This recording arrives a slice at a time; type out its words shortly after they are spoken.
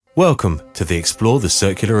Welcome to the Explore the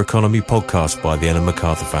Circular Economy podcast by the Ellen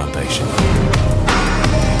MacArthur Foundation.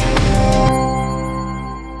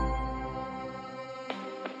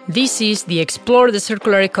 This is the Explore the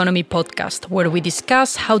Circular Economy podcast, where we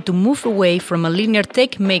discuss how to move away from a linear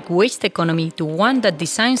take-make-waste economy to one that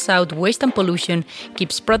designs out waste and pollution,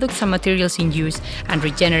 keeps products and materials in use, and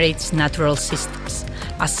regenerates natural systems.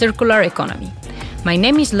 A circular economy. My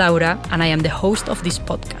name is Laura, and I am the host of this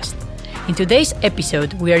podcast. In today's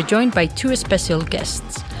episode, we are joined by two special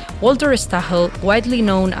guests. Walter Stachel, widely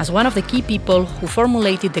known as one of the key people who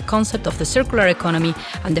formulated the concept of the circular economy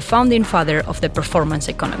and the founding father of the performance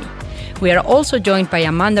economy. We are also joined by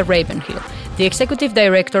Amanda Ravenhill, the executive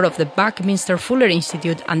director of the Buckminster Fuller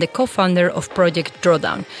Institute and the co-founder of Project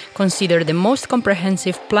Drawdown, considered the most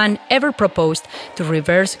comprehensive plan ever proposed to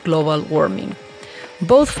reverse global warming.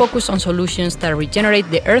 Both focus on solutions that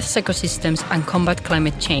regenerate the Earth's ecosystems and combat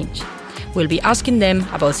climate change. We'll be asking them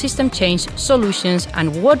about system change, solutions,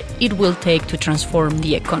 and what it will take to transform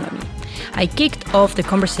the economy. I kicked off the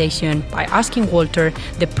conversation by asking Walter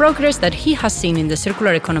the progress that he has seen in the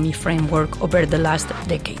circular economy framework over the last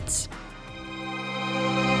decades.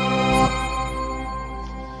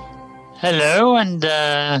 Hello, and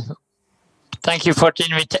thank you for the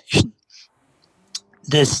invitation.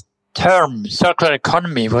 This term, circular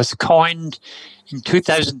economy, was coined in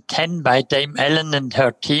 2010 by Dame Ellen and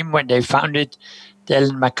her team when they founded the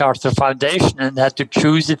Ellen MacArthur Foundation and had to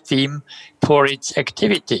choose a theme for its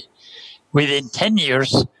activity. Within 10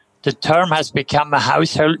 years, the term has become a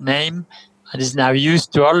household name and is now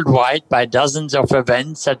used worldwide by dozens of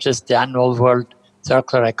events such as the annual World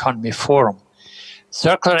Circular Economy Forum.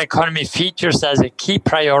 Circular economy features as a key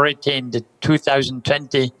priority in the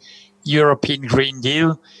 2020 European Green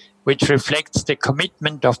Deal, which reflects the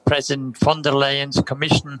commitment of President von der Leyen's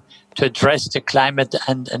Commission to address the climate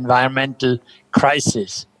and environmental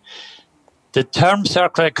crisis. The term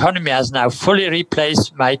circular economy has now fully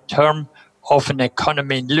replaced my term of an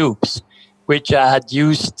economy in loops, which I had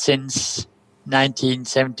used since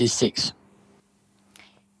 1976.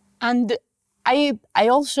 And I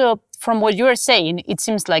also, from what you're saying, it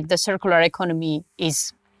seems like the circular economy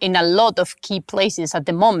is in a lot of key places at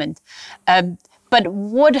the moment. But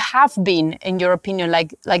what have been, in your opinion,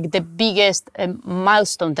 like the biggest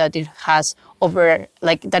milestone that it has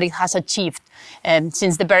that it has achieved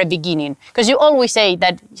since the very beginning? Because you always say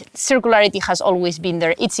that circularity has always been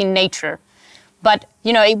there; it's in nature. But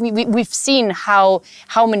we've seen how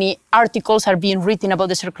many articles are being written about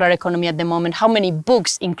the circular economy at the moment. How many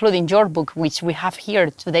books, including your book, which we have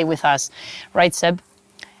here today with us, right, Seb?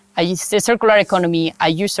 The Circular Economy, a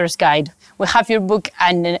User's Guide. We have your book,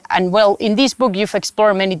 and well, in this book you've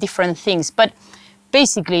explored many different things. But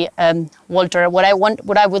basically, Walter, what I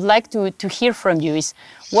would like to hear from you is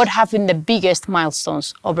what have been the biggest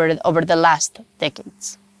milestones over the last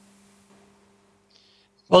decades?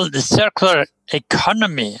 Well, the circular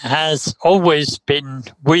economy has always been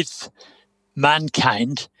with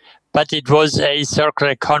mankind, but it was a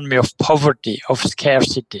circular economy of poverty, of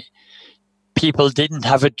scarcity. People didn't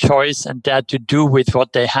have a choice and they had to do with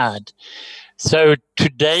what they had. So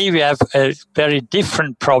today we have a very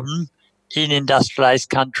different problem in industrialized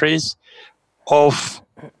countries of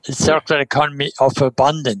a circular economy of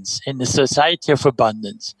abundance, in a society of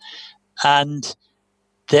abundance. And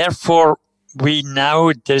therefore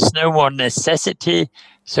there's no more necessity.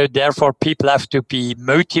 So therefore people have to be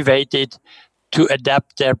motivated to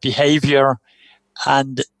adapt their behavior.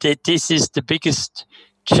 And this is the biggest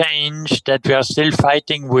change that we are still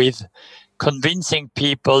fighting with, convincing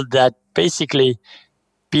people that basically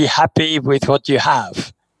be happy with what you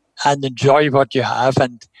have and enjoy what you have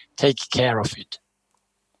and take care of it.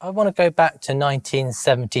 I want to go back to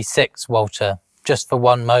 1976, Walter, just for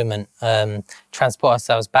one moment, transport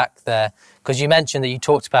ourselves back there, because you mentioned that you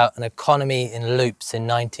talked about an economy in loops in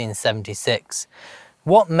 1976.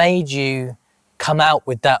 What made you come out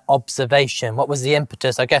with that observation? What was the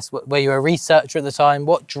impetus? I guess, were you a researcher at the time?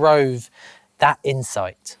 What drove that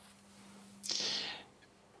insight?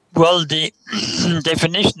 Well, the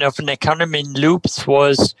definition of an economy in loops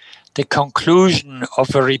was the conclusion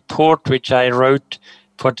of a report which I wrote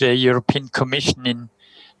for the European Commission in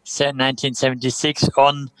 1976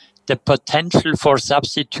 on the potential for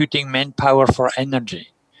substituting manpower for energy.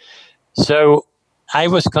 So I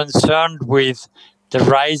was concerned with the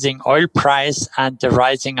rising oil price and the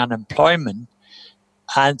rising unemployment,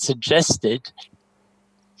 and suggested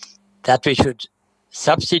that we should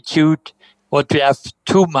substitute what we have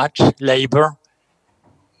too much labor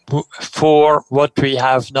for what we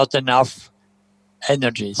have not enough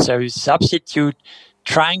energy. So substitute,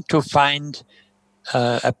 trying to find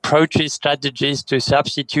approaches, strategies to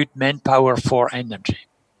substitute manpower for energy.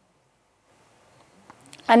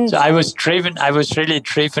 And so I was really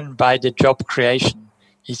driven by the job creation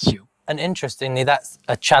issue. And interestingly, that's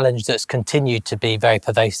a challenge that's continued to be very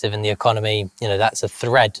pervasive in the economy. You know, that's a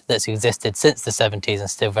thread that's existed since the 70s and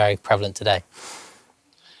still very prevalent today.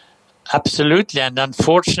 Absolutely. And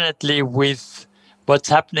unfortunately, with what's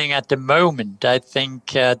happening at the moment, I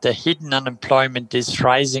think the hidden unemployment is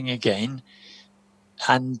rising again.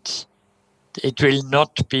 And it will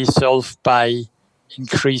not be solved by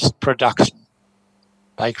increased production,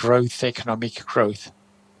 by growth, economic growth.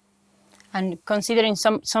 And considering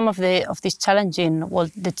some of these these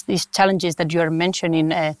challenges that you are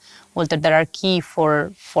mentioning, Walter, that are key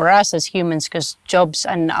for us as humans, because jobs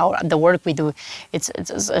and the work we do, it's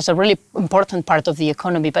a really important part of the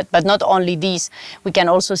economy. But not only these, we can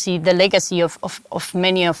also see the legacy of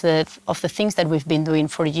many of the things that we've been doing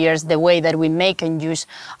for years, the way that we make and use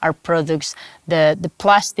our products, the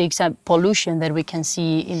plastics and pollution that we can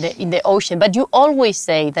see in the ocean. But you always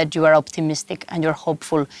say that you are optimistic and you're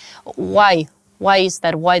hopeful. Why? Why is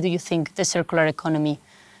that? Why do you think the circular economy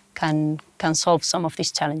can solve some of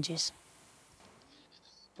these challenges?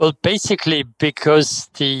 Well, basically because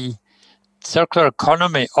the circular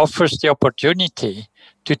economy offers the opportunity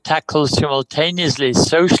to tackle simultaneously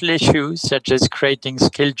social issues such as creating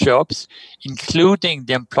skilled jobs, including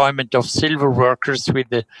the employment of silver workers with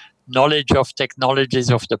the knowledge of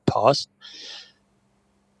technologies of the past,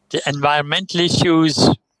 the environmental issues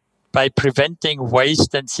by preventing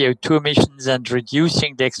waste and CO2 emissions and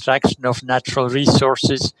reducing the extraction of natural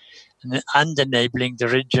resources and enabling the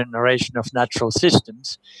regeneration of natural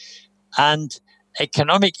systems, and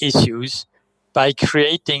economic issues by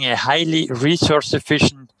creating a highly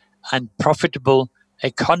resource-efficient and profitable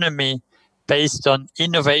economy based on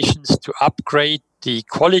innovations to upgrade the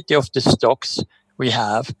quality of the stocks we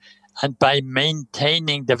have, and by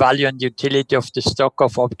maintaining the value and utility of the stock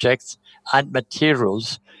of objects and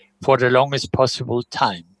materials for the longest possible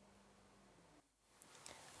time.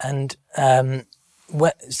 And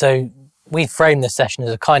so we framed this session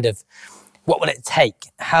as a kind of, what will it take?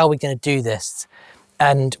 How are we going to do this?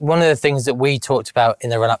 And one of the things that we talked about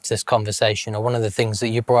in the run-up to this conversation, or one of the things that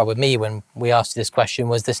you brought up with me when we asked you this question,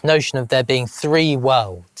 was this notion of there being three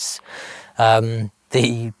worlds,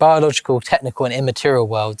 the biological, technical, and immaterial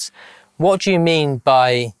worlds. What do you mean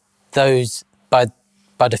by those, by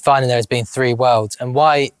defining there as being three worlds, and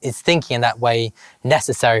why is thinking in that way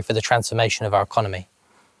necessary for the transformation of our economy?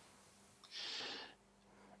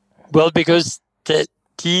 Well, because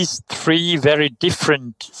these three very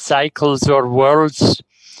different cycles or worlds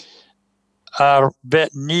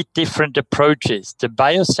need different approaches. The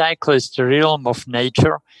biocycle is the realm of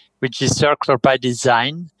nature, which is circular by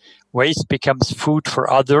design. Waste becomes food for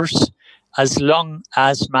others as long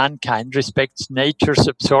as mankind respects nature's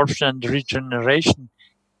absorption and regeneration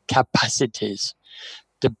capacities.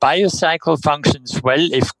 The biocycle functions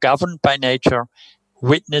well if governed by nature.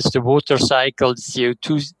 Witness the water cycle,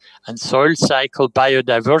 CO2 and soil cycle,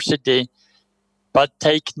 biodiversity, but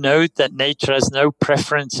take note that nature has no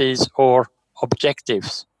preferences or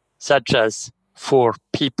objectives, such as for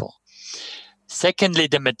people. Secondly,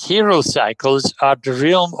 the material cycles are the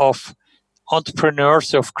realm of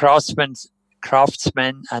entrepreneurs, of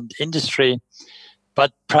craftsmen and industry,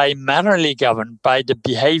 but primarily governed by the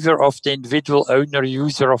behavior of the individual owner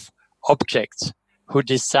user of objects, who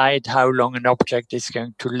decide how long an object is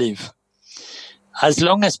going to live. As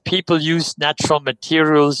long as people use natural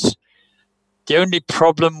materials, the only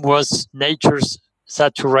problem was nature's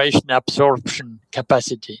saturation absorption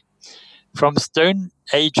capacity. From Stone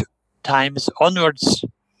Age times onwards,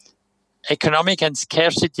 economic and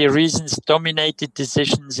scarcity reasons dominated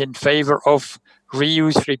decisions in favor of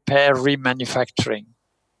reuse, repair, remanufacturing.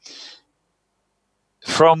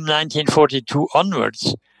 From 1942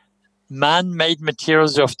 onwards, man-made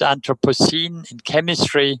materials of the Anthropocene in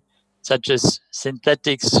chemistry, such as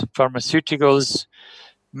synthetics, pharmaceuticals,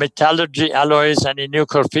 metallurgy, alloys, and in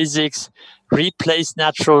nuclear physics, replaced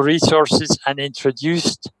natural resources and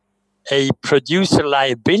introduced a producer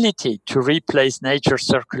liability to replace nature's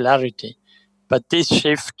circularity. But this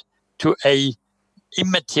shift to an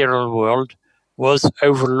immaterial world was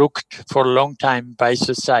overlooked for a long time by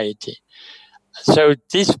society. So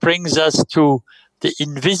this brings us to the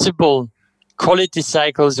invisible quality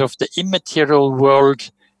cycles of the immaterial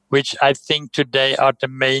world, which I think today are the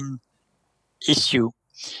main issue.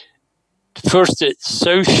 First, the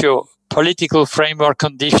socio-political framework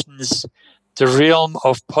conditions, the realm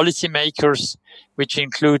of policymakers, which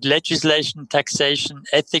include legislation, taxation,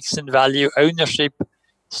 ethics and value, ownership,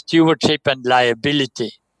 stewardship and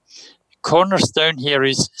liability. cornerstone here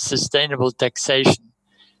is sustainable taxation.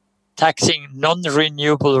 Taxing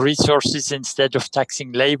non-renewable resources instead of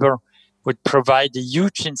taxing labor would provide a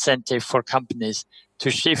huge incentive for companies to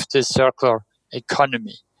shift to a circular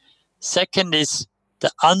economy. Second is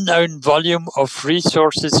the unknown volume of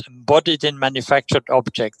resources embodied in manufactured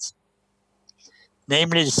objects,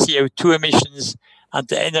 namely the CO2 emissions and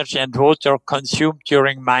the energy and water consumed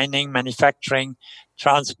during mining, manufacturing,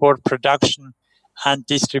 transport, production, and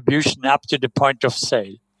distribution up to the point of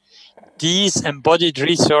sale. These embodied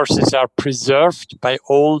resources are preserved by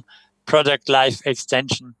all product life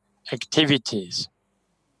extension activities.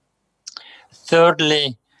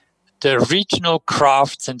 Thirdly, the regional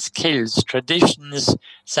crafts and skills, traditions,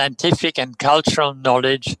 scientific and cultural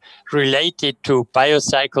knowledge related to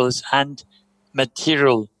biocycles and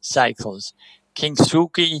material cycles.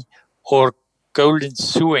 Kintsugi or golden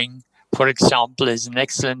sewing, for example, is an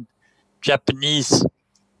excellent Japanese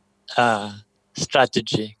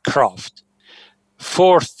strategy craft.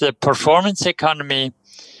 Fourth, the performance economy,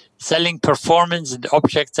 selling performance and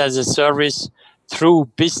objects as a service through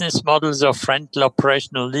business models of rental,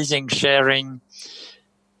 operational, leasing, sharing.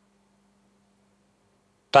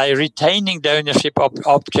 By retaining the ownership of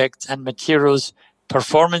objects and materials,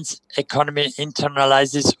 performance economy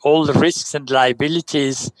internalizes all the risks and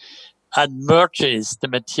liabilities and merges the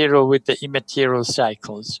material with the immaterial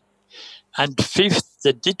cycles. And fifth,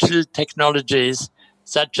 the digital technologies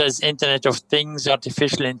such as Internet of Things,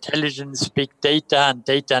 artificial intelligence, big data, and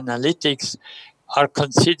data analytics are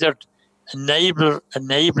considered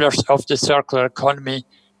enablers of the circular economy.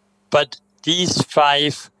 But these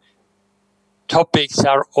 5 topics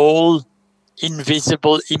are all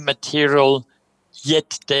invisible, immaterial,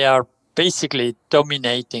 yet they are basically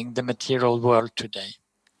dominating the material world today.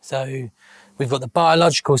 So we've got the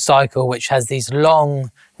biological cycle, which has these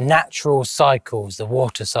long natural cycles, the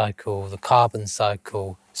water cycle, the carbon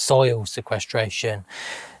cycle, soil sequestration.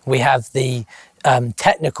 We have the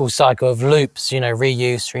technical cycle of loops,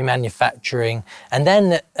 reuse, remanufacturing. And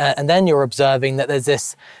then you're observing that there's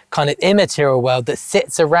this kind of immaterial world that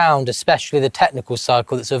sits around, especially the technical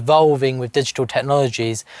cycle that's evolving with digital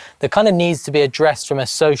technologies, that kind of needs to be addressed from a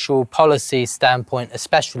social policy standpoint,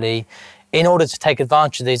 especially in order to take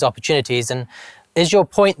advantage of these opportunities. And is your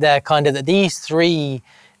point there kind of that these 3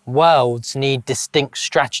 worlds need distinct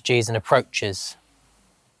strategies and approaches?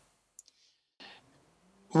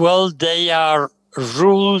 Well, they are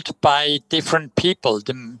ruled by different people.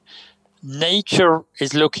 The nature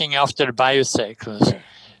is looking after the biocycles.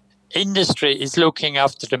 Industry is looking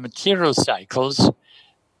after the material cycles.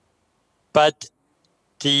 But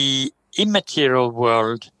the immaterial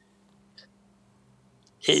world,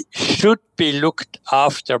 it should be looked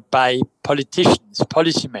after by politicians,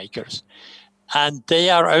 policymakers. And they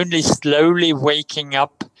are only slowly waking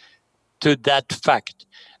up to that fact.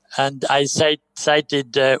 And I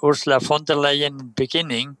cited Ursula von der Leyen in the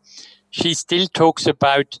beginning. She still talks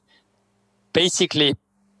about basically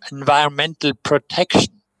environmental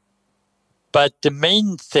protection. But the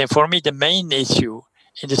main thing, for me, the main issue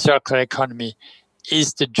in the circular economy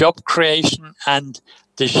is the job creation and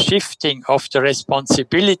the shifting of the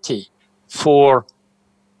responsibility for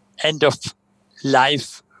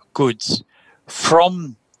end-of-life goods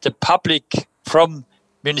from the public, from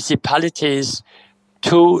municipalities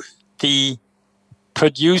to the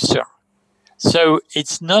producer. So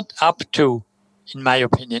it's not up to, in my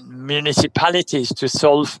opinion, municipalities to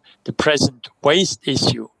solve the present waste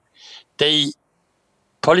issue.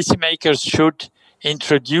 Policymakers should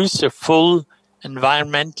introduce a full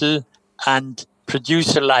environmental and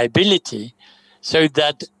producer liability so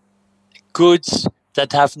that goods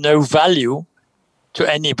that have no value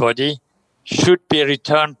to anybody should be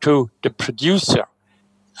returned to the producer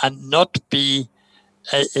and not be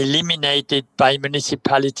eliminated by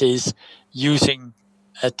municipalities using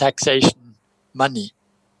taxation money.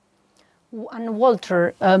 And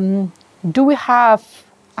Walter, do we have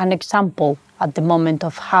an example at the moment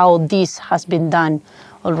of how this has been done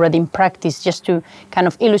already in practice, just to kind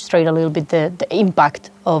of illustrate a little bit the impact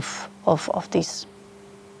of this?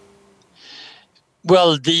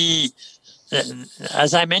 Well,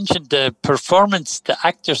 as I mentioned, the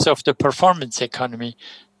actors of the performance economy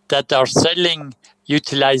that are selling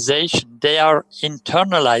utilization, they are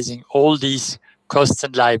internalizing all these costs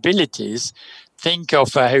and liabilities. Think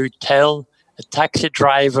of a hotel, a taxi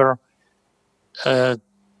driver,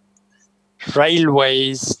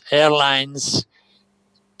 railways, airlines,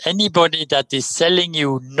 anybody that is selling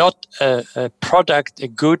you not a product, a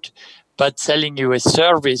good, but selling you a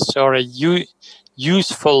service or a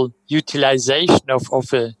useful utilization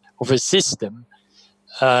of a system,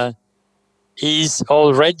 is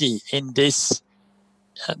already in this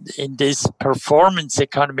performance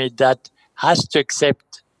economy that has to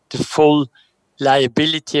accept the full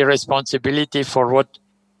liability, responsibility for what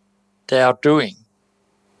they are doing.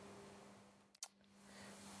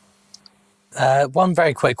 One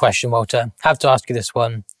very quick question, Walter. I have to ask you this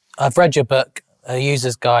one. I've read your book, A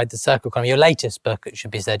User's Guide, The Circular Economy, your latest book, it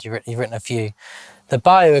should be said. You've written a few. The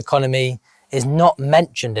bioeconomy is not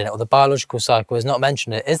mentioned in it, or the biological cycle is not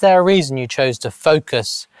mentioned in it. Is there a reason you chose to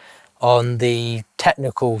focus on the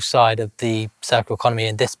technical side of the circular economy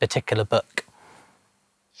in this particular book?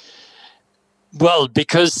 Well,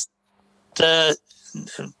 because the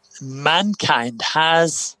mankind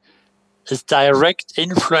has a direct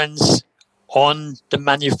influence on the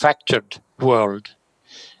manufactured world.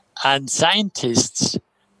 And scientists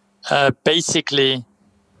basically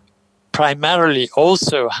primarily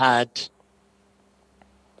also had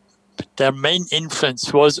their main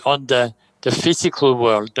influence was on the physical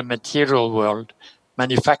world, the material world,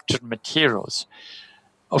 manufactured materials.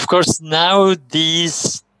 Of course, now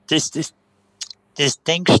this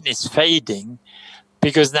distinction is fading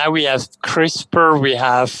because now we have CRISPR, we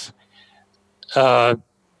have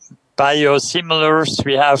biosimilars,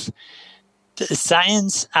 we have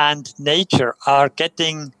science and nature are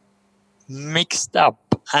getting mixed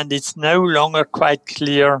up, and it's no longer quite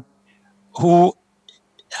clear who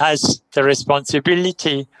has the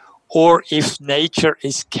responsibility or if nature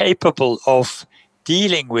is capable of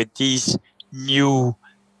dealing with these new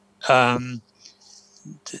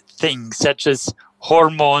things such as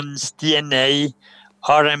hormones, DNA,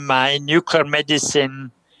 RMI, nuclear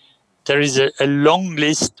medicine. There is a long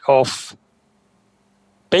list of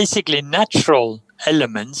basically natural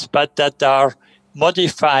elements, but that are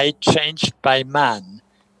modified, changed by man.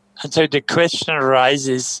 And so the question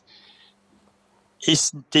arises,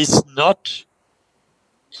 is this not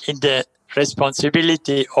in the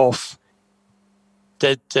responsibility of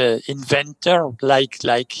the inventor, like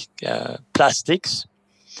plastics?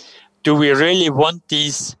 Do we really want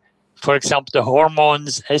these, for example, the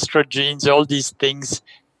hormones, estrogens, all these things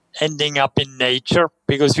ending up in nature?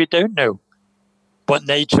 Because we don't know what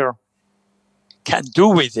nature can do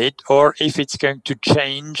with it, or if it's going to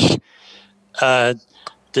change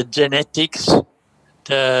the genetics,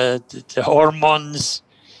 the hormones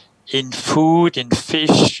in food, in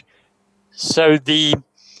fish. So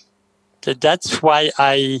that's why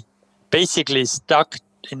I basically stuck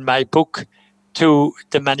in my book to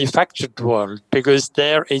the manufactured world, because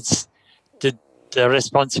there it's the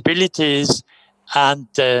responsibilities and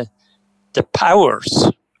the powers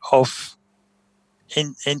of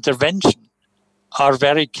intervention are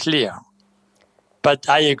very clear. But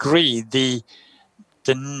I agree, the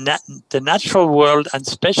natural world, and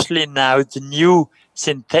especially now the new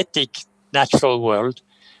synthetic natural world,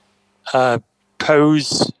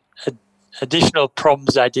 pose additional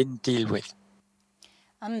problems I didn't deal with.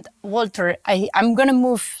 And Walter, I'm going to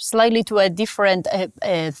move slightly to a different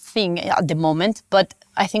thing at the moment, but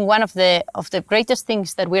I think one of the greatest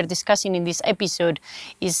things that we're discussing in this episode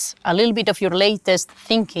is a little bit of your latest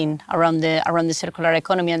thinking around the circular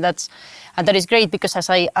economy, and that is great because as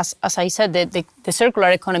I said, the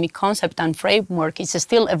circular economy concept and framework is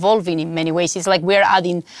still evolving in many ways. It's like we're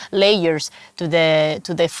adding layers to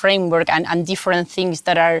the framework and different things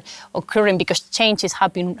that are occurring because change is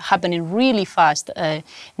happening really fast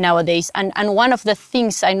nowadays. And one of the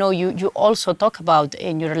things I know you also talk about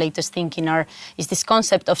in your latest thinking is this concept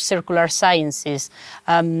of circular sciences.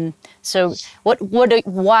 So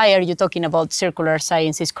why are you talking about circular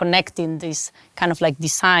sciences, connecting this kind of like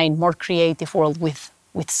design, more creative world with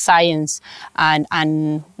science,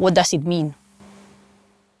 and what does it mean?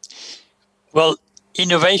 Well,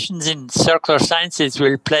 innovations in circular sciences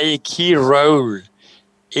will play a key role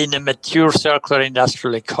in a mature circular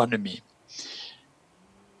industrial economy.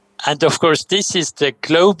 And of course, this is a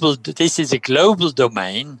global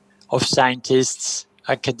domain of scientists,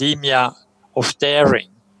 academia, of daring.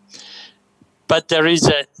 But there is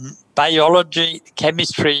a biology,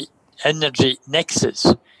 chemistry, energy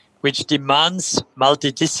nexus, which demands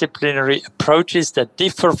multidisciplinary approaches that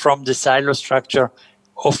differ from the silo structure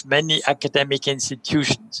of many academic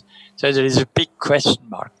institutions. So there is a big question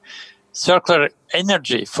mark. Circular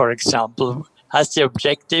energy, for example, has the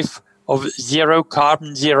objective of zero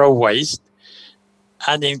carbon, zero waste,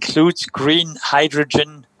 and includes green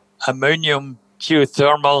hydrogen, ammonium,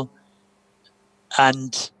 geothermal,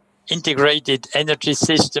 and integrated energy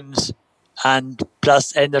systems, and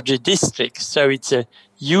plus energy districts. So it's a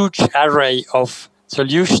huge array of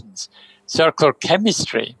solutions. Circular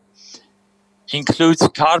chemistry includes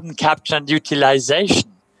carbon capture and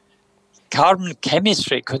utilization, carbon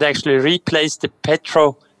chemistry could actually replace the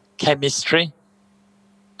petrochemistry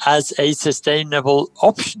as a sustainable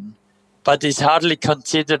option, but is hardly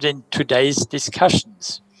considered in today's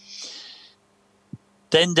discussions.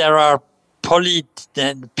 Then there are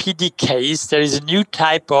PDKs. There is a new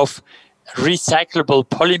type of recyclable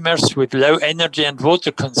polymers with low energy and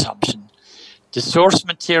water consumption. The source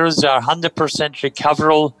materials are 100%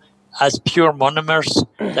 recoverable as pure monomers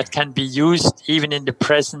that can be used even in the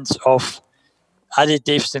presence of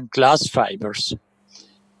additives and glass fibers.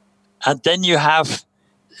 And then you have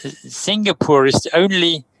Singapore is the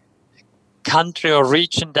only country or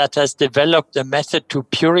region that has developed a method to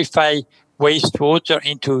purify wastewater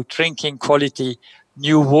into drinking quality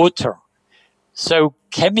new water. So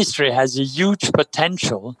chemistry has a huge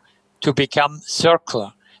potential to become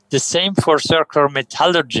circular. The same for circular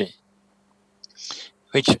metallurgy,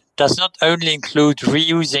 which does not only include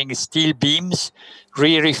reusing steel beams,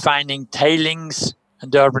 re-refining tailings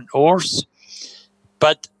and urban ores,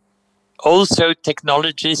 but also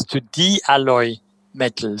technologies to de-alloy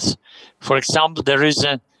metals. For example, there is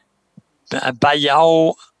a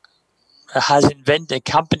Bayao a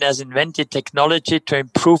company has invented technology to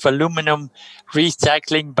improve aluminum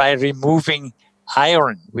recycling by removing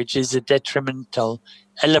iron, which is a detrimental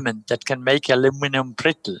element that can make aluminum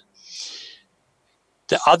brittle.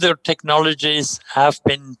 The other technologies have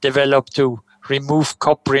been developed to remove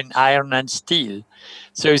copper in iron and steel.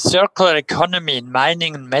 So circular economy in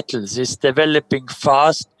mining and metals is developing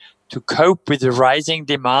fast to cope with the rising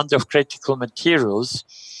demand of critical materials.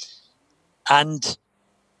 And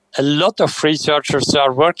a lot of researchers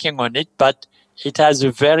are working on it, but it has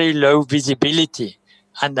a very low visibility.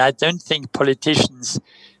 And I don't think politicians,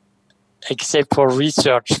 except for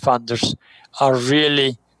research funders, are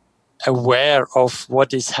really aware of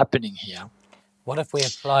what is happening here. What if we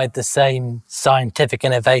applied the same scientific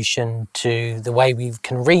innovation to the way we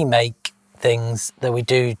can remake things that we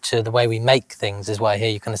do to the way we make things, is what I hear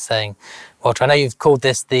you kind of saying, Walter. I know you've called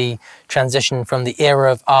this the transition from the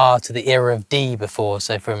era of R to the era of D before,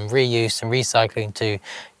 so from reuse and recycling to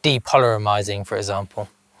depolymerizing, for example.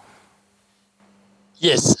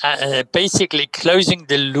 Yes, basically closing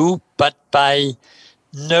the loop, but by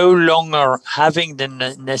no longer having the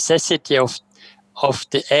necessity of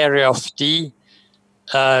the area of D,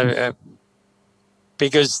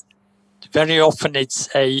 because very often it's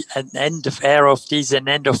an end of area of D is an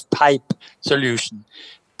end of pipe solution.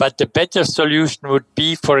 But the better solution would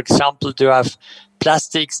be, for example, to have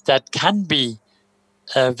plastics that can be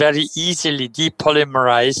very easily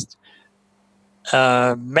depolymerized,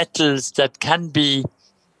 metals that can be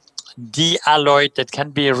de-alloyed, that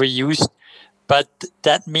can be reused. But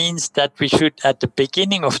that means that we should, at the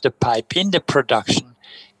beginning of the pipe, in the production,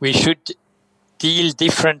 we should deal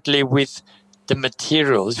differently with the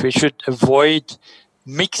materials. We should avoid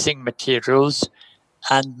mixing materials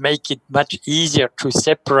and make it much easier to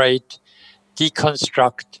separate,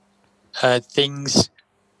 deconstruct things,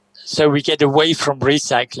 so we get away from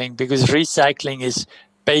recycling, because recycling is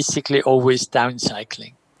basically always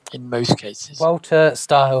downcycling in most cases. Walter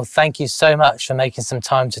Stahel, thank you so much for making some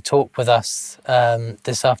time to talk with us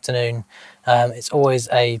this afternoon. It's always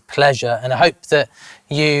a pleasure, and I hope that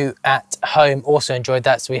you at home also enjoyed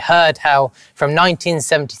that. So we heard how from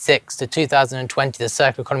 1976 to 2020, the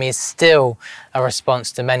circular economy is still a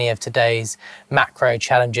response to many of today's macro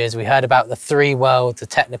challenges. We heard about the three worlds, the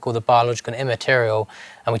technical, the biological and immaterial,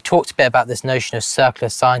 and we talked a bit about this notion of circular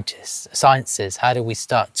sciences. How do we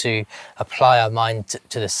start to apply our mind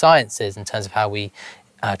to the sciences in terms of how we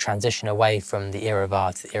transition away from the era of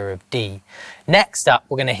R to the era of D. Next up,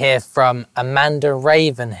 we're going to hear from Amanda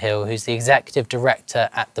Ravenhill, who's the Executive Director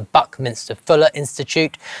at the Buckminster Fuller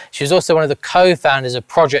Institute. She was also one of the co-founders of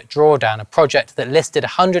Project Drawdown, a project that listed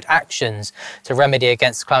 100 actions to remedy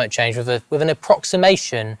against climate change with an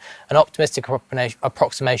approximation, an optimistic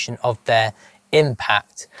approximation of their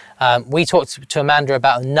impact. We talked to Amanda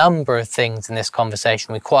about a number of things in this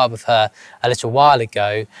conversation. We caught up with her a little while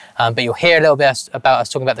ago, but you'll hear a little bit about us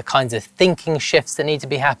talking about the kinds of thinking shifts that need to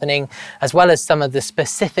be happening, as well as some of the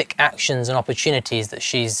specific actions and opportunities that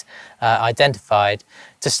she's identified.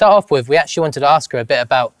 To start off with, we actually wanted to ask her a bit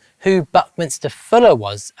about who Buckminster Fuller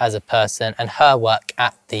was as a person and her work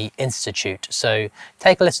at the Institute. So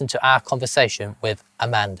take a listen to our conversation with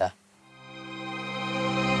Amanda.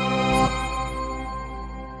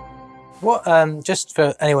 What, just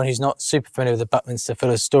for anyone who's not super familiar with the Buckminster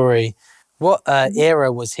Fuller story, what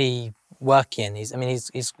era was he working in?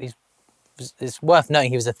 It's worth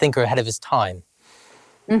noting he was a thinker ahead of his time.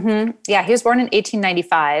 Mm-hmm. Yeah, he was born in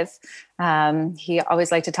 1895. He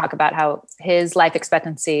always liked to talk about how his life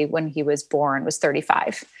expectancy when he was born was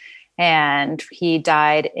 35. and he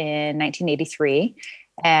died in 1983.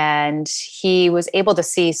 And he was able to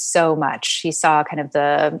see so much. He saw kind of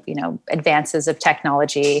the, advances of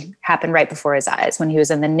technology happen right before his eyes. When he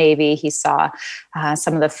was in the Navy, he saw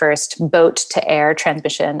some of the first boat-to-air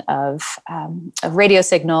transmission of radio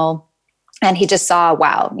signal. And he just saw,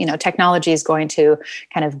 wow, technology is going to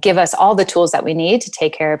kind of give us all the tools that we need to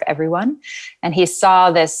take care of everyone. And he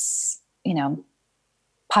saw this,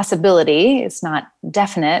 possibility, it's not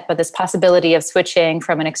definite, but this possibility of switching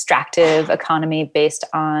from an extractive economy based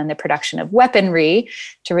on the production of weaponry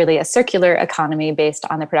to really a circular economy based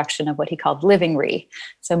on the production of what he called livingry.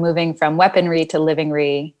 So moving from weaponry to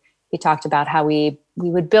livingry, he talked about how we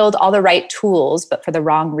would build all the right tools, but for the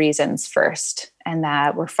wrong reasons first, and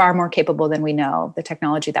that we're far more capable than we know. The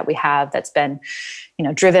technology that we have that's been,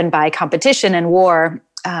 driven by competition and war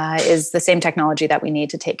is the same technology that we need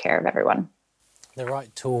to take care of everyone. The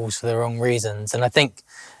right tools for the wrong reasons. And I think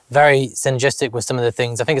very synergistic with some of the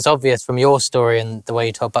things. I think it's obvious from your story and the way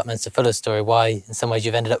you told Buckminster Fuller's story why in some ways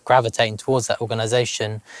you've ended up gravitating towards that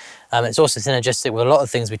organisation. It's also synergistic with a lot of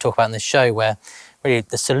things we talk about in this show where really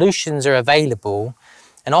the solutions are available,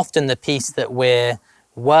 and often the piece that we're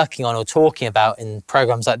working on or talking about in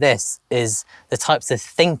programs like this is the types of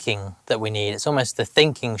thinking that we need. It's almost the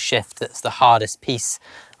thinking shift that's the hardest piece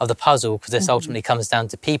of the puzzle, because this ultimately comes down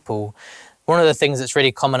to people. One of the things that's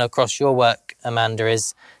really common across your work, Amanda,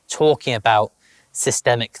 is talking about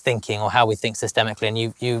systemic thinking or how we think systemically.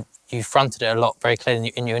 And you fronted it a lot very clearly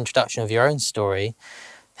in your introduction of your own story.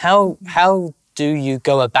 How do you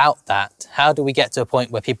go about that? How do we get to a point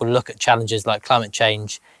where people look at challenges like climate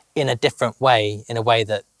change in a different way, in a way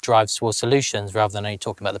that drives towards solutions rather than only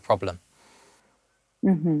talking about the problem?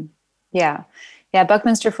 Mm-hmm. Yeah.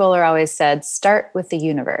 Buckminster Fuller always said, start with the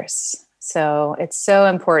universe. So it's so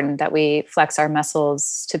important that we flex our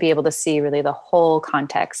muscles to be able to see really the whole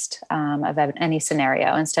context of any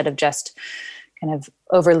scenario instead of just kind of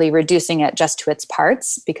overly reducing it just to its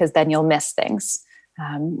parts, because then you'll miss things.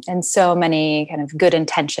 And so many kind of good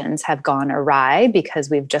intentions have gone awry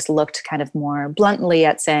because we've just looked kind of more bluntly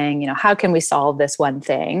at saying, how can we solve this one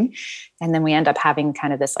thing? And then we end up having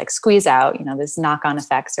kind of this like squeeze out, this knock-on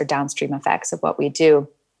effects or downstream effects of what we do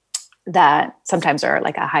that sometimes are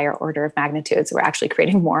like a higher order of magnitude. So we're actually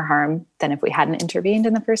creating more harm than if we hadn't intervened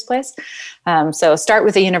in the first place. So start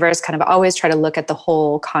with the universe, kind of always try to look at the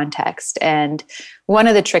whole context. And one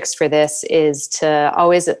of the tricks for this is to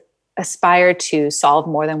always aspire to solve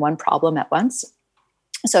more than one problem at once.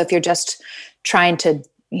 So if you're just trying to,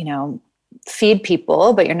 feed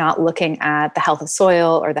people, but you're not looking at the health of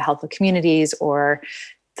soil or the health of communities or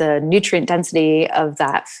the nutrient density of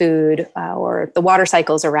that food or the water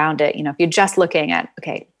cycles around it. If you're just looking at,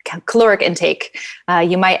 caloric intake,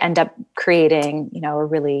 you might end up creating, a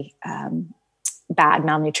really bad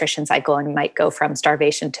malnutrition cycle, and you might go from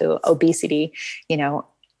starvation to obesity,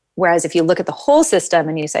 Whereas if you look at the whole system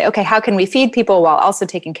and you say, okay, how can we feed people while also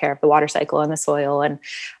taking care of the water cycle and the soil and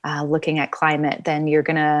looking at climate, then you're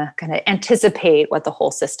going to kind of anticipate what the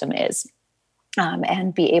whole system is.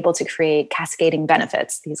 And be able to create cascading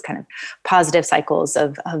benefits, these kind of positive cycles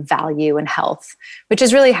of value and health, which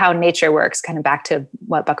is really how nature works, kind of back to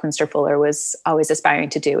what Buckminster Fuller was always aspiring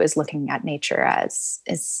to do, is looking at nature as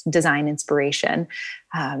design inspiration.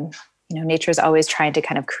 Nature is always trying to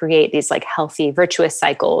kind of create these like healthy, virtuous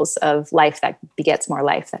cycles of life that begets more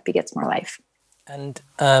life, that begets more life. And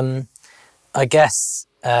I guess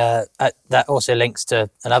that also links to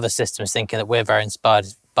another systems thinking that we're very inspired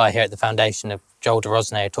by here at the Foundation of Joel de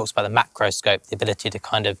Rosnay, who talks about the macroscope, the ability to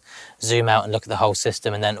kind of zoom out and look at the whole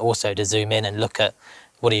system, and then also to zoom in and look at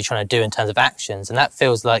what are you trying to do in terms of actions. And that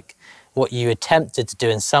feels like what you attempted to do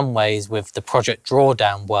in some ways with the Project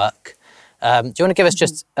Drawdown work. Do you want to give us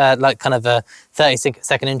just like kind of a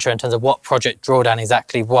 30-second intro in terms of what Project Drawdown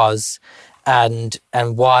exactly was and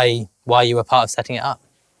why you were part of setting it up?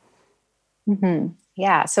 Mm-hmm.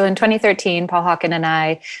 Yeah. So in 2013, Paul Hawken and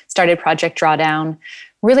I started Project Drawdown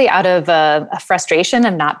really out of a frustration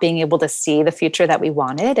of not being able to see the future that we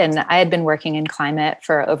wanted. And I had been working in climate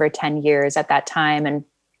for over 10 years at that time. And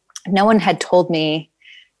no one had told me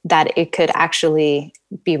that it could actually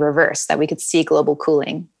be reversed, that we could see global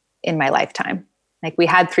cooling in my lifetime. Like we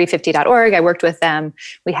had 350.org, I worked with them.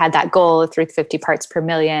 We had that goal of 350 parts per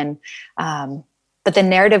million. But the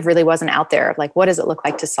narrative really wasn't out there of like, what does it look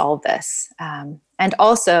like to solve this? And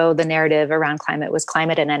also the narrative around climate was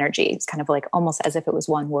climate and energy. It's kind of like almost as if it was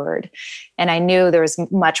one word. And I knew there was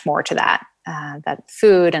much more to that, that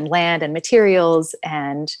food and land and materials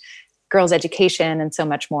and girls' education and so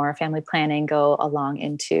much more, family planning go along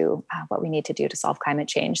into what we need to do to solve climate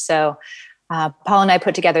change. So Paul and I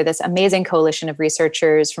put together this amazing coalition of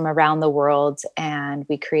researchers from around the world, and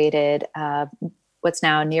we created what's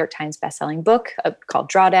now a New York Times bestselling book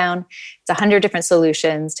called Drawdown. It's 100 different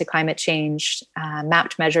solutions to climate change,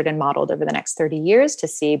 mapped, measured, and modeled over the next 30 years to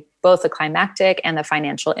see both the climactic and the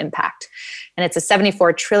financial impact. And it's a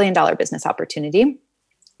 $74 trillion business opportunity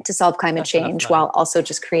to solve climate change while also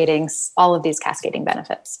just creating all of these cascading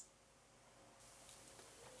benefits.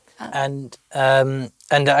 And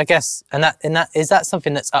I guess is that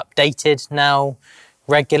something that's updated now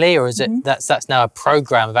regularly, or is it that's now a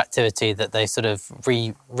program of activity that they sort of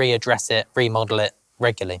readdress it, remodel it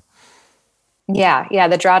regularly? Yeah.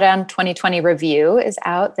 The Drawdown 2020 review is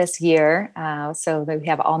out this year. So we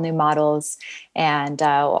have all new models, and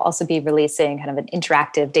we'll also be releasing kind of an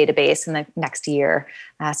interactive database in the next year,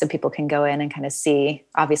 so people can go in and kind of see.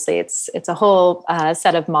 Obviously, it's a whole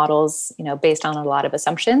set of models, based on a lot of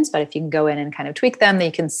assumptions. But if you can go in and kind of tweak them, then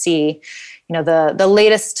you can see, the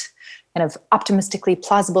latest kind of optimistically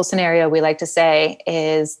plausible scenario we like to say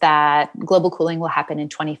is that global cooling will happen in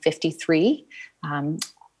 2053.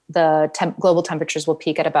 Global temperatures will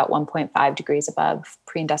peak at about 1.5 degrees above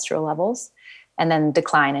pre-industrial levels, and then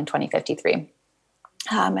decline in 2053.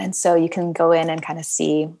 And so you can go in and kind of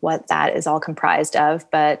see what that is all comprised of.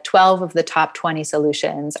 But 12 of the top 20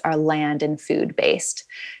 solutions are land and food based.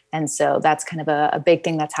 And so that's kind of a big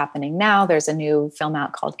thing that's happening now. There's a new film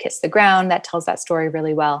out called Kiss the Ground that tells that story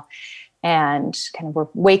really well. And kind of we're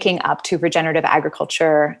waking up to regenerative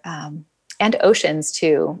agriculture, and oceans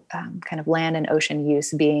too, kind of land and ocean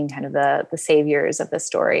use being kind of the saviors of the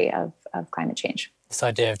story of climate change. This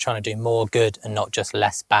idea of trying to do more good and not just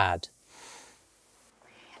less bad.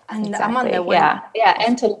 And exactly. Amanda,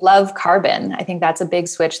 and to love carbon. I think that's a big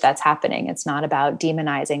switch that's happening. It's not about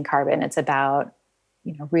demonizing carbon. It's about,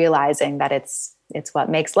 realizing that it's what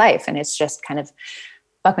makes life. And it's just kind of,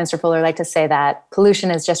 Buckminster Fuller like to say that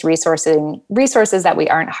pollution is just resources that we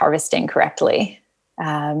aren't harvesting correctly.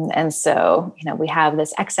 And so, we have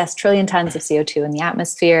this excess trillion tons of CO2 in the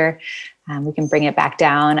atmosphere. We can bring it back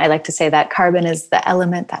down. I like to say that carbon is the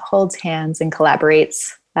element that holds hands and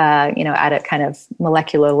collaborates, at a kind of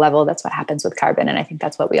molecular level. That's what happens with carbon. And I think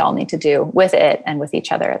that's what we all need to do with it and with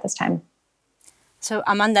each other at this time. So,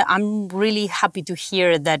 Amanda, I'm really happy to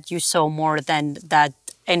hear that you saw more than that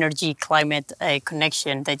energy climate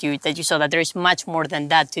connection, that you saw that there is much more than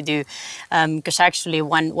that to do, because actually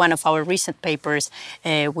one of our recent papers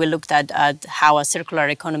we looked at how a circular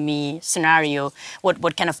economy scenario,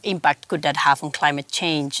 what kind of impact could that have on climate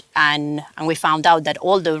change, and we found out that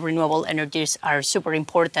although renewable energies are super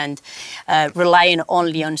important, relying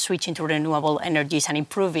only on switching to renewable energies and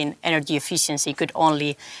improving energy efficiency could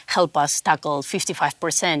only help us tackle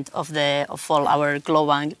 55% of all our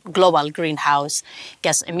global greenhouse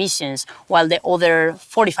gas emissions, while the other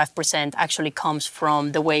 45% actually comes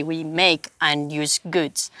from the way we make and use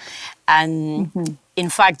goods. And in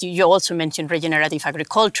fact, you also mentioned regenerative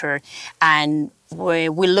agriculture, and we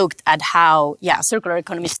looked at how, circular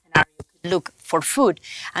economy scenario could look for food,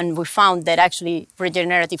 and we found that actually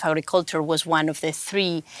regenerative agriculture was one of the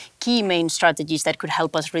three key main strategies that could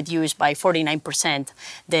help us reduce by 49%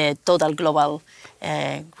 the total global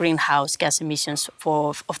greenhouse gas emissions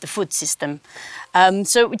of the food system.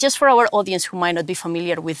 So just for our audience who might not be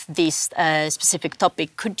familiar with this specific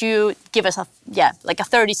topic, could you give us a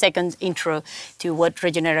 30-second intro to what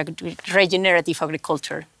regenerative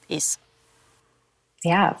agriculture is?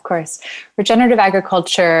 Yeah, of course. Regenerative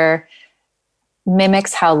agriculture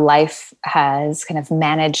mimics how life has kind of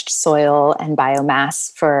managed soil and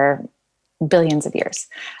biomass for billions of years.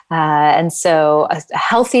 And so a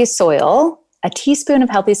healthy soil, a teaspoon of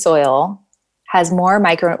healthy soil has more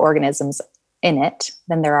microorganisms in it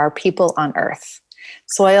than there are people on Earth.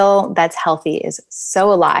 Soil that's healthy is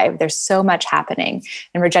so alive. There's so much happening.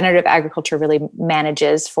 And regenerative agriculture really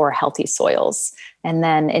manages for healthy soils. And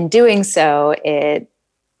then in doing so, it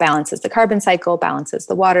balances the carbon cycle, balances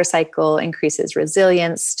the water cycle, increases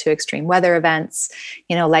resilience to extreme weather events.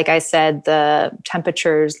 Like I said, the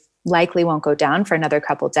temperatures likely won't go down for another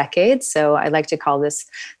couple decades. So I like to call this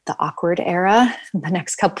the awkward era, the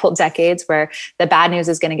next couple decades, where the bad news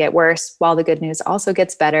is going to get worse while the good news also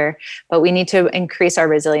gets better. But we need to increase our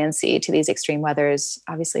resiliency to these extreme weathers.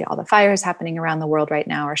 Obviously, all the fires happening around the world right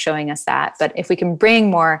now are showing us that. But if we can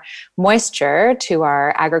bring more moisture to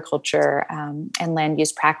our agriculture and land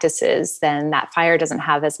use practices, then that fire doesn't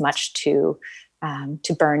have as much to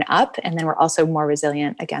burn up. And then we're also more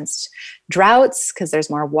resilient against droughts because there's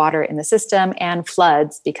more water in the system, and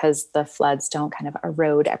floods because the floods don't kind of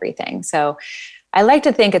erode everything. So I like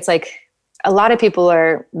to think it's like a lot of people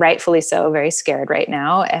are rightfully so very scared right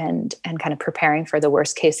now and kind of preparing for the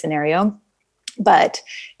worst case scenario. But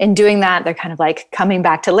in doing that, they're kind of like coming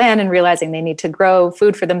back to land and realizing they need to grow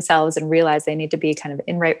food for themselves and realize they need to be kind of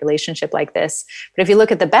in right relationship like this. But if you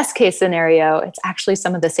look at the best case scenario, it's actually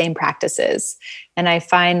some of the same practices. And I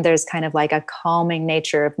find there's kind of like a calming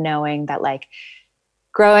nature of knowing that like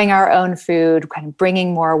growing our own food, kind of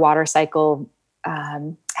bringing more water cycle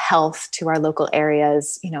health to our local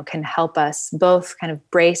areas, can help us both kind of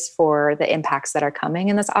brace for the impacts that are coming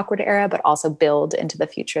in this awkward era, but also build into the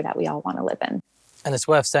future that we all want to live in. And it's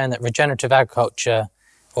worth saying that regenerative agriculture,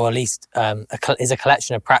 or at least is a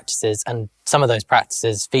collection of practices, and some of those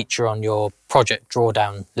practices feature on your project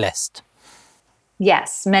drawdown list.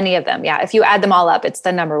 Yes, many of them. Yeah. If you add them all up, it's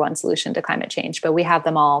the number one solution to climate change, but we have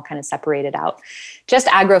them all kind of separated out. Just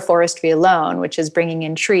agroforestry alone, which is bringing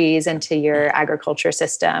in trees into your agriculture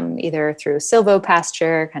system, either through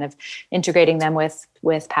silvopasture, kind of integrating them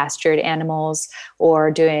with pastured animals,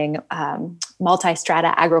 or doing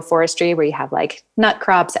multi-strata agroforestry, where you have like nut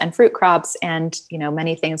crops and fruit crops and,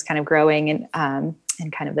 many things kind of growing in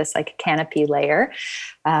kind of this like canopy layer.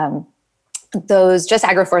 Those just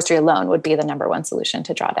agroforestry alone would be the number one solution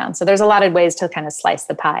to draw down. So there's a lot of ways to kind of slice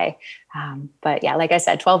the pie. But yeah, like I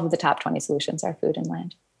said, 12 of the top 20 solutions are food and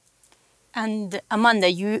land. And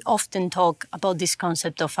Amanda, you often talk about this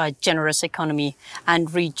concept of a generous economy and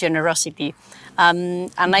regenerosity.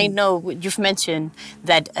 And I know you've mentioned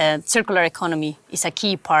that circular economy is a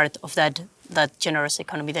key part of that generous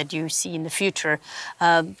economy that you see in the future.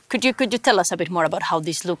 Could you tell us a bit more about how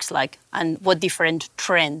this looks like and what different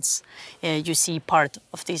trends you see part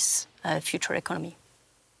of this future economy?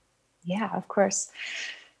 Yeah, of course.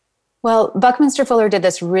 Well, Buckminster Fuller did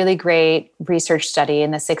this really great research study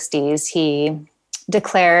in the 60s. He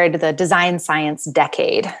declared the design science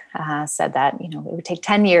decade, said that it would take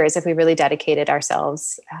 10 years if we really dedicated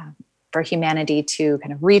ourselves for humanity to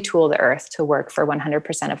kind of retool the earth to work for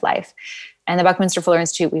 100% of life. And the Buckminster Fuller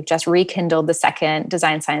Institute, we've just rekindled the second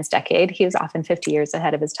design science decade. He was often 50 years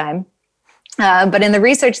ahead of his time. But in the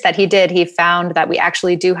research that he did, he found that we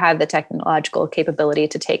actually do have the technological capability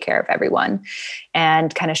to take care of everyone.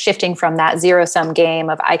 And kind of shifting from that zero-sum game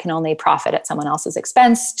of I can only profit at someone else's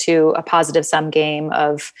expense to a positive-sum game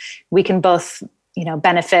of we can both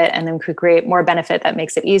benefit and then could create more benefit that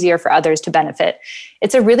makes it easier for others to benefit.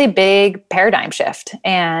 It's a really big paradigm shift.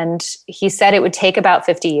 And he said it would take about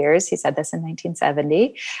 50 years. He said this in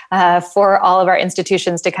 1970, for all of our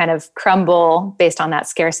institutions to kind of crumble based on that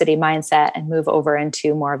scarcity mindset and move over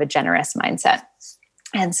into more of a generous mindset.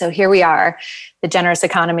 And so here we are. The generous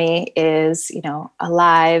economy is,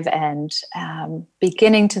 alive and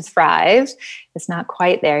beginning to thrive. It's not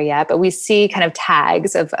quite there yet, but we see kind of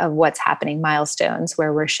tags of what's happening, milestones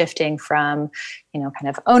where we're shifting from, kind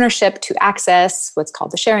of ownership to access, what's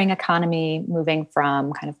called the sharing economy, moving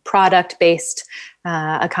from kind of product-based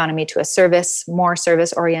economy to a more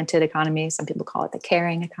service-oriented economy. Some people call it the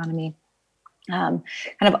caring economy. Kind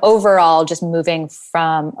of overall just moving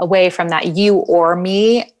away from that you or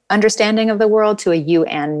me understanding of the world to a you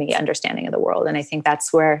and me understanding of the world. And I think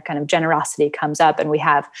that's where kind of generosity comes up, and we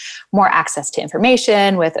have more access to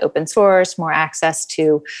information with open source, more access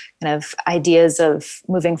to kind of ideas of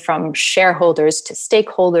moving from shareholders to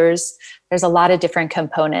stakeholders. There's a lot of different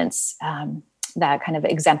components that kind of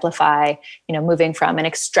exemplify, moving from an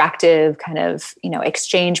extractive kind of,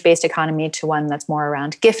 exchange-based economy to one that's more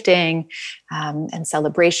around gifting and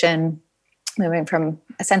celebration, moving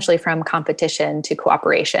essentially from competition to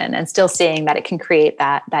cooperation, and still seeing that it can create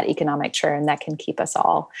that economic churn that can keep us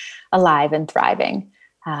all alive and thriving.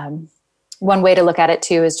 One way to look at it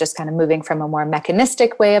too is just kind of moving from a more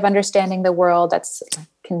mechanistic way of understanding the world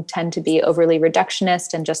can tend to be overly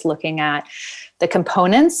reductionist and just looking at the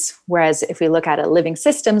components. Whereas if we look at a living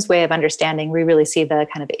systems way of understanding, we really see the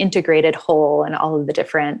kind of integrated whole and all of the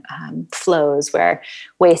different flows where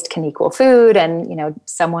waste can equal food, and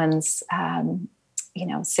someone's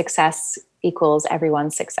success equals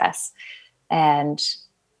everyone's success. And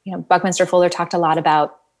Buckminster Fuller talked a lot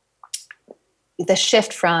about the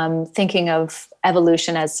shift from thinking of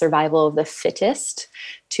evolution as survival of the fittest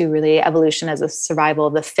to really evolution as a survival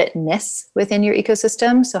of the fitness within your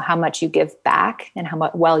ecosystem. So how much you give back and how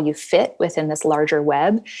well you fit within this larger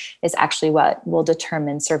web is actually what will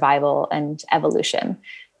determine survival and evolution.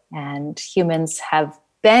 And humans have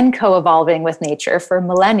been co-evolving with nature for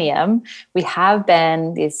millennium. We have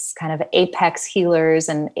been these kind of apex healers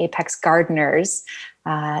and apex gardeners.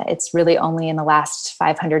 It's really only in the last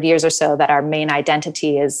 500 years or so that our main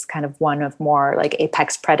identity is kind of one of more like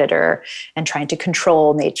apex predator and trying to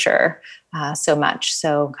control nature so much.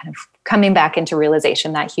 So kind of coming back into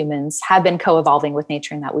realization that humans have been co-evolving with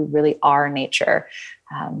nature and that we really are nature.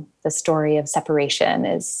 the story of separation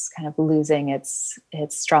is kind of losing its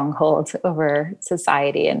stronghold over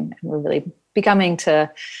society, and we're really becoming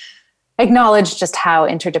to acknowledge just how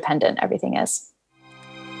interdependent everything is.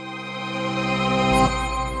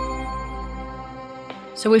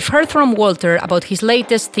 So we've heard from Walter about his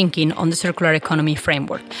latest thinking on the circular economy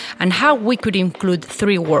framework and how we could include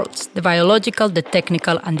three worlds: the biological, the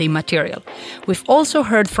technical, and the immaterial. We've also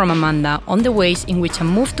heard from Amanda on the ways in which a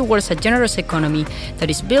move towards a generous economy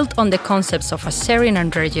that is built on the concepts of a sharing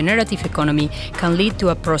and regenerative economy can lead to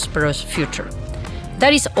a prosperous future.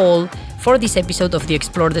 That is all for this episode of the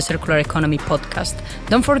Explore the Circular Economy podcast.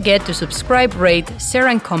 Don't forget to subscribe, rate, share,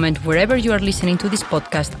 and comment wherever you are listening to this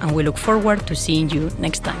podcast, and we look forward to seeing you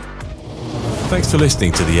next time. Thanks for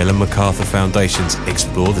listening to the Ellen MacArthur Foundation's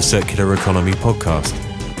Explore the Circular Economy podcast.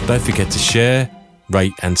 Don't forget to share,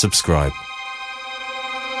 rate, and subscribe.